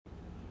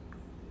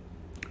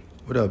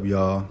What up,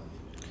 y'all?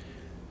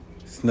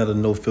 It's another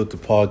No Filter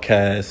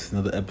podcast,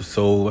 another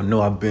episode. I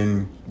know I've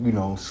been,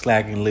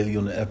 slacking lately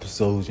on the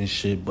episodes and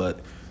shit, but,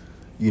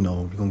 we're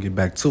gonna get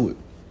back to it.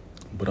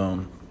 But,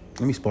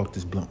 let me spark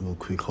this blunt real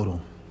quick. Hold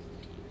on.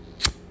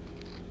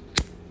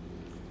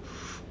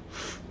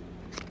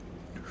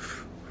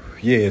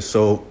 Yeah,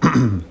 so,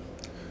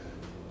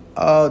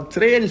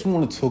 today I just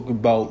want to talk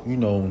about,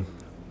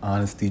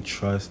 honesty,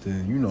 trust,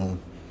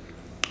 and,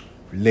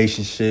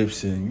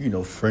 relationships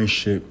and,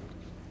 friendship.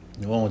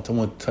 I want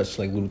to touch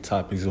like little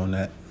topics on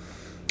that.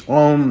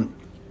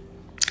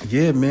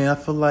 Yeah, man, I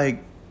feel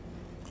like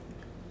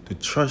the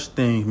trust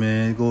thing,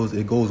 man, it goes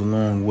a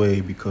long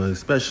way, because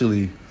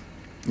especially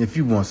if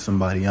you want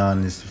somebody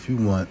honest, if you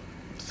want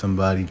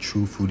somebody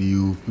truthful to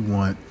you, if you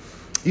want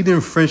either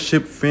in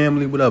friendship,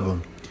 family,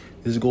 whatever,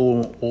 just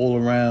go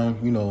all around,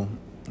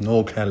 in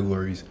all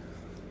categories.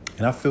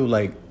 And I feel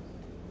like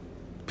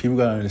people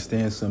gotta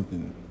understand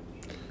something.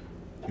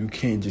 You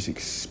can't just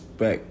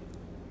expect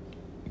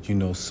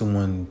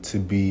someone to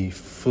be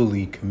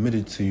fully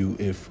committed to you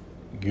if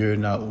you're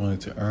not willing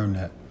to earn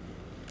that.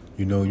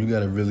 You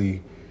got to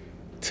really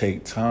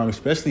take time,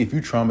 especially if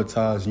you're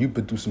traumatized and you've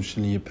been through some shit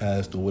in your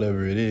past or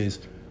whatever it is.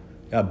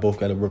 Y'all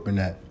both got to work on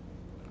that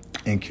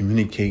and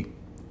communicate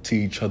to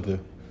each other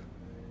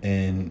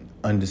and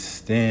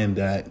understand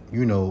that,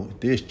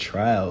 there's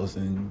trials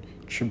and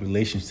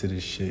tribulations to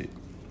this shit.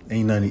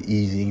 Ain't nothing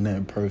easy, ain't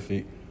nothing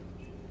perfect.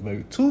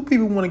 But two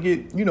people want to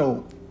get,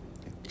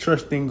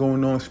 trust thing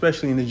going on,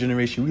 especially in the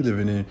generation we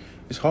living in.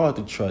 It's hard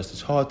to trust. It's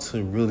hard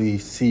to really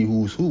see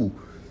who's who,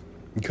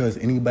 because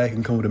anybody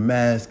can come with a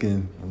mask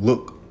and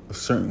look a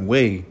certain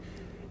way,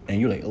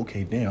 and you're like,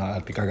 okay, damn, I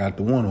think I got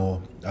the one,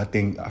 or I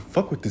think I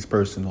fuck with this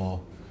person,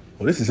 or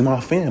this is my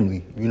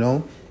family,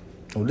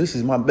 or this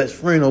is my best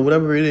friend, or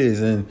whatever it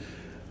is. And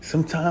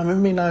sometimes it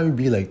may not even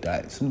be like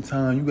that.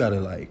 Sometimes you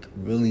gotta like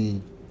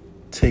really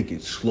take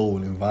it slow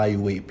and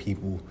evaluate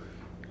people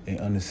and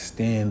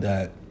understand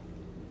that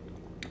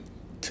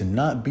to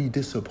not be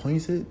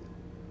disappointed,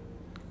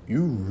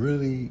 you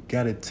really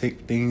gotta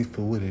take things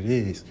for what it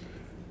is.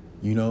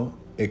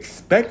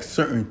 Expect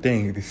certain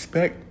things.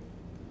 Expect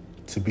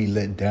to be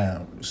let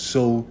down.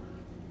 So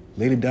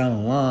later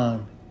down the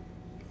line,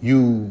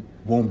 you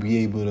won't be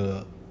able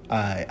to,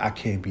 I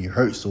can't be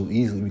hurt so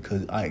easily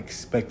because I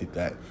expected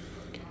that.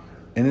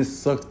 And it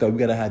sucks that we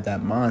gotta have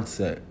that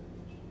mindset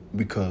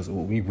because of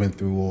what we went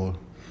through, or,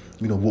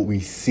 what we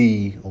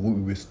see, or what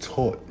we was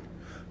taught,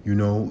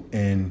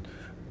 and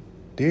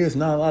there's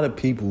not a lot of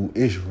people,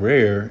 it's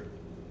rare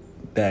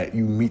that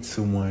you meet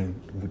someone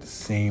with the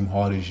same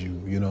heart as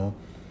you,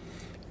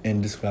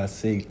 And this is why I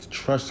say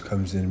trust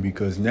comes in,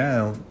 because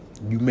now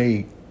you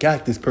may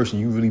got this person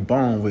you really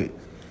bond with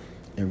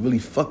and really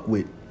fuck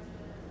with.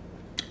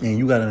 And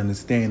you got to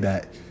understand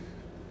that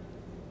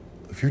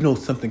if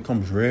something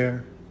comes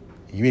rare,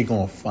 you ain't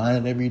going to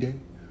find it every day.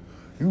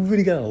 You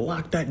really got to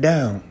lock that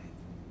down,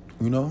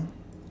 It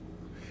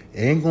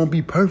ain't going to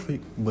be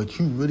perfect, but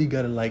you really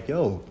got to like,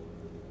 yo,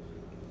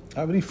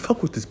 I really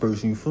fuck with this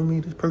person, you feel me?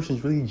 This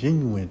person's really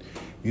genuine,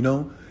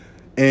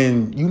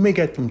 And you may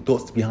get some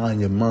thoughts behind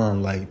your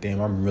mind like,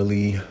 damn, I'm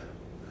really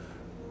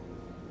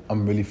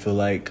feel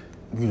like,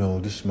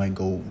 this might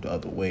go the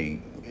other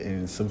way.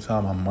 And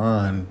sometimes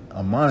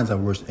our mind is our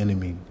worst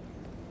enemy.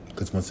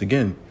 Because once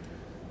again,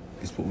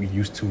 it's what we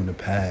used to in the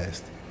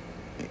past.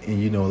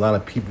 And, a lot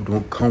of people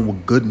don't come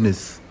with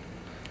goodness.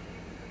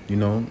 A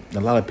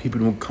lot of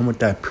people don't come with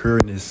that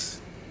pureness.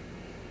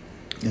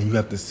 And you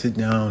have to sit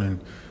down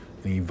and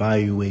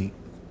evaluate,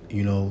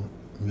 you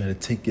got to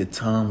take your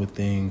time with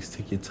things,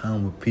 take your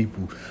time with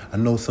people. I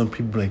know some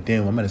people like,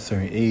 damn, I'm at a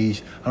certain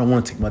age, I don't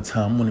want to take my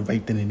time, I want it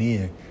right then and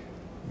there.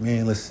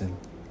 Man, listen,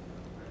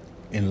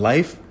 in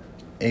life,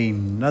 ain't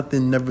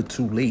nothing never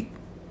too late,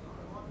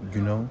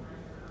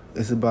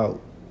 It's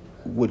about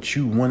what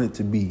you want it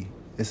to be.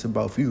 It's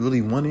about if you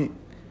really want it,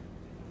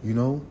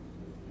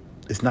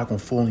 it's not going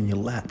to fall in your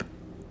lap.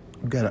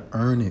 You got to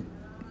earn it.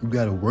 You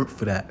got to work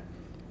for that,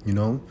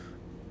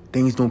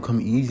 Things don't come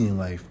easy in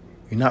life.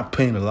 You're not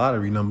playing the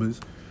lottery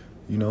numbers.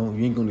 You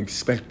ain't gonna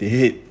expect to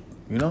hit.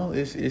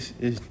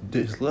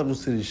 There's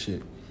levels to this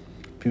shit.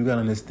 People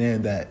gotta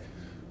understand that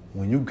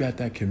when you got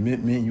that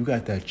commitment, you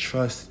got that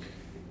trust,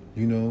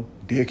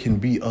 there can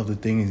be other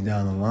things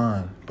down the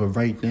line. But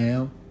right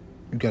now,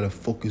 you gotta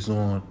focus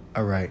on,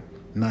 all right,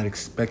 not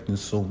expecting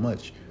so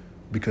much.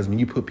 Because when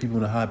you put people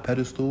on a high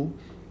pedestal,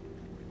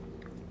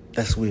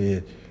 that's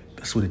where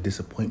the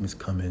disappointments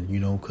come in,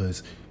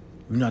 because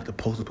you're not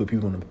supposed to put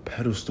people on a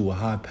pedestal, a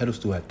high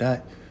pedestal at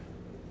that.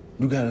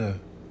 You gotta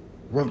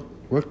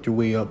work your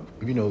way up,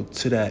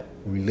 to that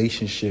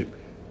relationship.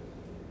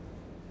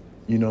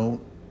 Even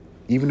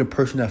the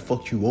person that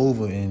fucked you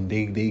over and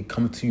they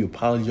come to you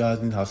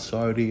apologizing how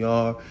sorry they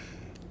are,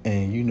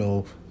 and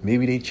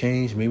maybe they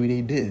changed, maybe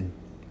they didn't,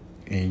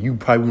 and you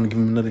probably want to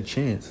give them another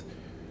chance.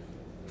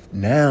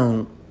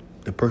 Now,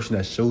 the person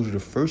that showed you the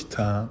first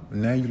time,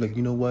 now you're like,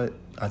 you know what?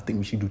 I think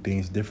we should do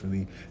things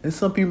differently. And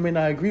some people may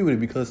not agree with it,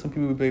 because some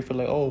people may feel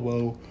like, oh,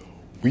 well,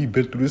 we've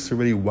been through this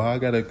already. Why I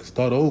gotta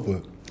start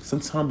over?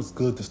 Sometimes it's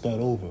good to start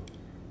over.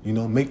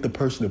 Make the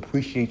person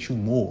appreciate you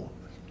more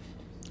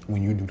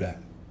when you do that.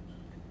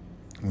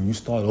 When you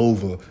start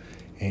over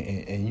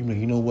and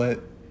you know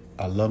what?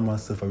 I love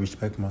myself, I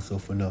respect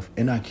myself enough,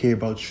 and I care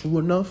about you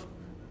enough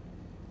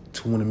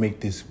to want to make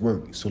this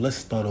work. So let's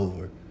start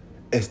over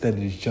instead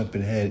of just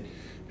jumping head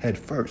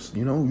first.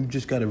 You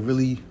just got to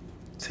really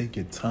take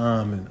your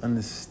time and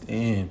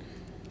understand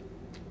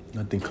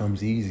nothing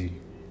comes easy.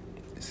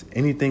 It's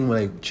anything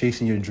like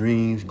chasing your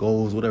dreams,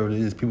 goals, whatever it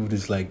is, people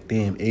just like,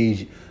 damn,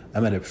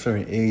 I'm at a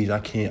certain age, I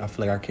feel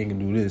like I can't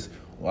do this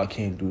or I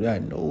can't do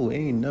that. No, it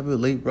ain't never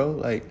late, bro.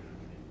 Like,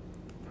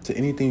 to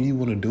anything you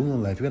want to do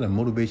in life, you got to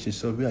motivate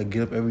yourself. You got to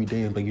get up every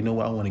day and be like, you know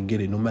what, I want to get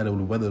it no matter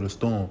the weather or the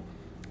storm.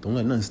 Don't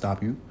let nothing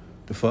stop you.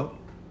 The fuck?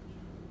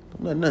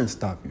 Don't let nothing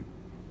stop you.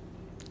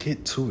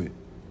 Get to it.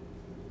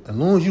 As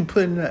long as you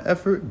put in that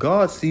effort,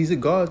 God sees it.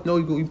 God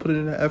knows you put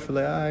in that effort.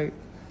 Like, all right,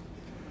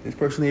 this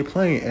person ain't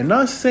playing. And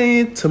not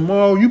saying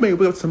tomorrow, you may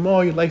wake up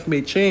tomorrow, your life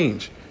may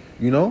change.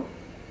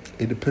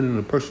 It depends on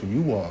the person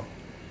you are.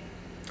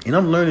 And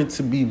I'm learning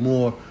to be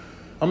more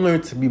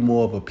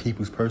of a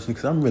people's person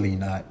because I'm really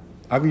not.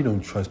 I really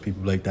don't trust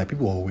people like that.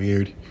 People are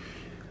weird.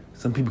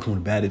 Some people come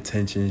with bad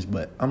intentions,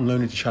 but I'm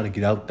learning to try to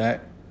get out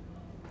that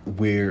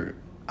where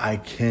I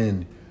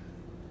can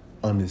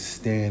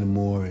understand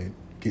more and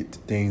get the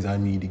things I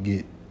need to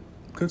get.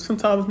 Because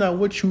sometimes it's not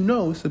what you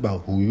know, it's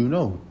about who you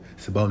know.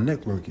 It's about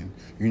networking.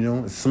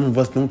 Some of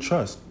us don't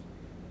trust.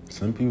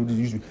 Some people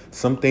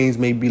some things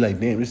may be like,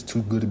 damn, it's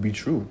too good to be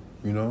true.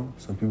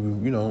 Some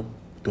people,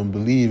 don't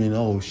believe in,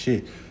 oh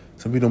shit.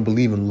 Some people don't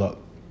believe in luck,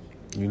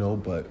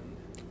 but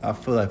I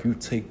feel like if you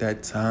take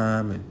that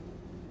time and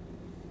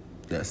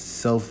that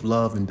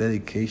self-love and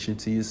dedication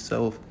to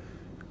yourself,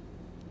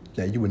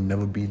 that you would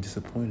never be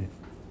disappointed,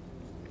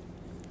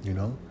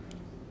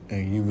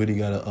 And you really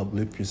got to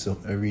uplift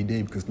yourself every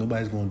day because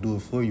nobody's going to do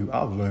it for you.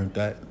 I've learned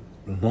that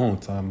a long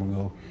time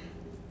ago,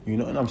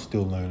 and I'm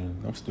still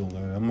learning.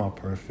 I'm not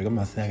perfect. I'm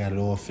not saying I got it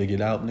all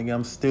figured out, nigga.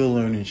 I'm still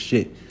learning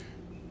shit,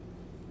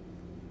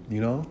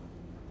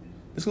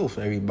 Let's go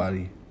for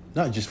everybody.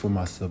 Not just for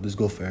myself. Let's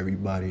go for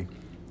everybody.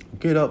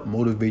 Get up,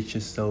 motivate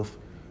yourself,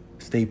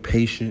 stay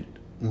patient.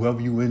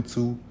 Whoever you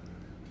into,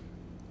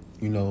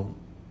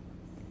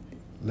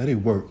 let it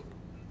work.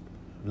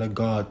 Let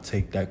God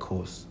take that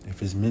course.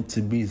 If it's meant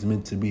to be, it's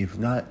meant to be. If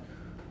not,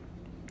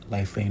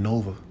 life ain't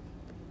over.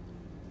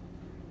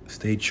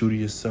 Stay true to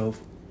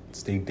yourself.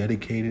 Stay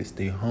dedicated.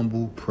 Stay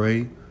humble.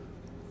 Pray.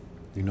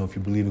 If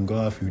you believe in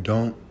God, if you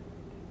don't,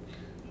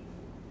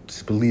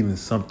 just believe in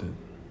something.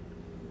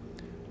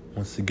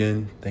 Once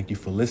again, thank you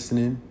for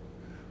listening.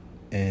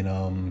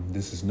 And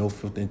this is No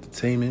Filter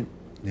Entertainment.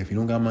 And if you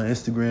don't got my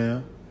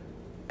Instagram,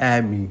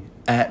 add me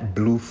at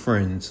Blue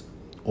Friends.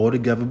 All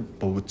together,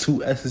 but with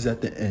 2 S's at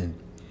the end.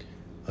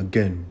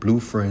 Again, Blue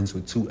Friends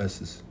with 2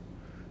 S's.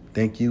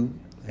 Thank you,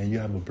 and you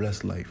have a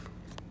blessed life.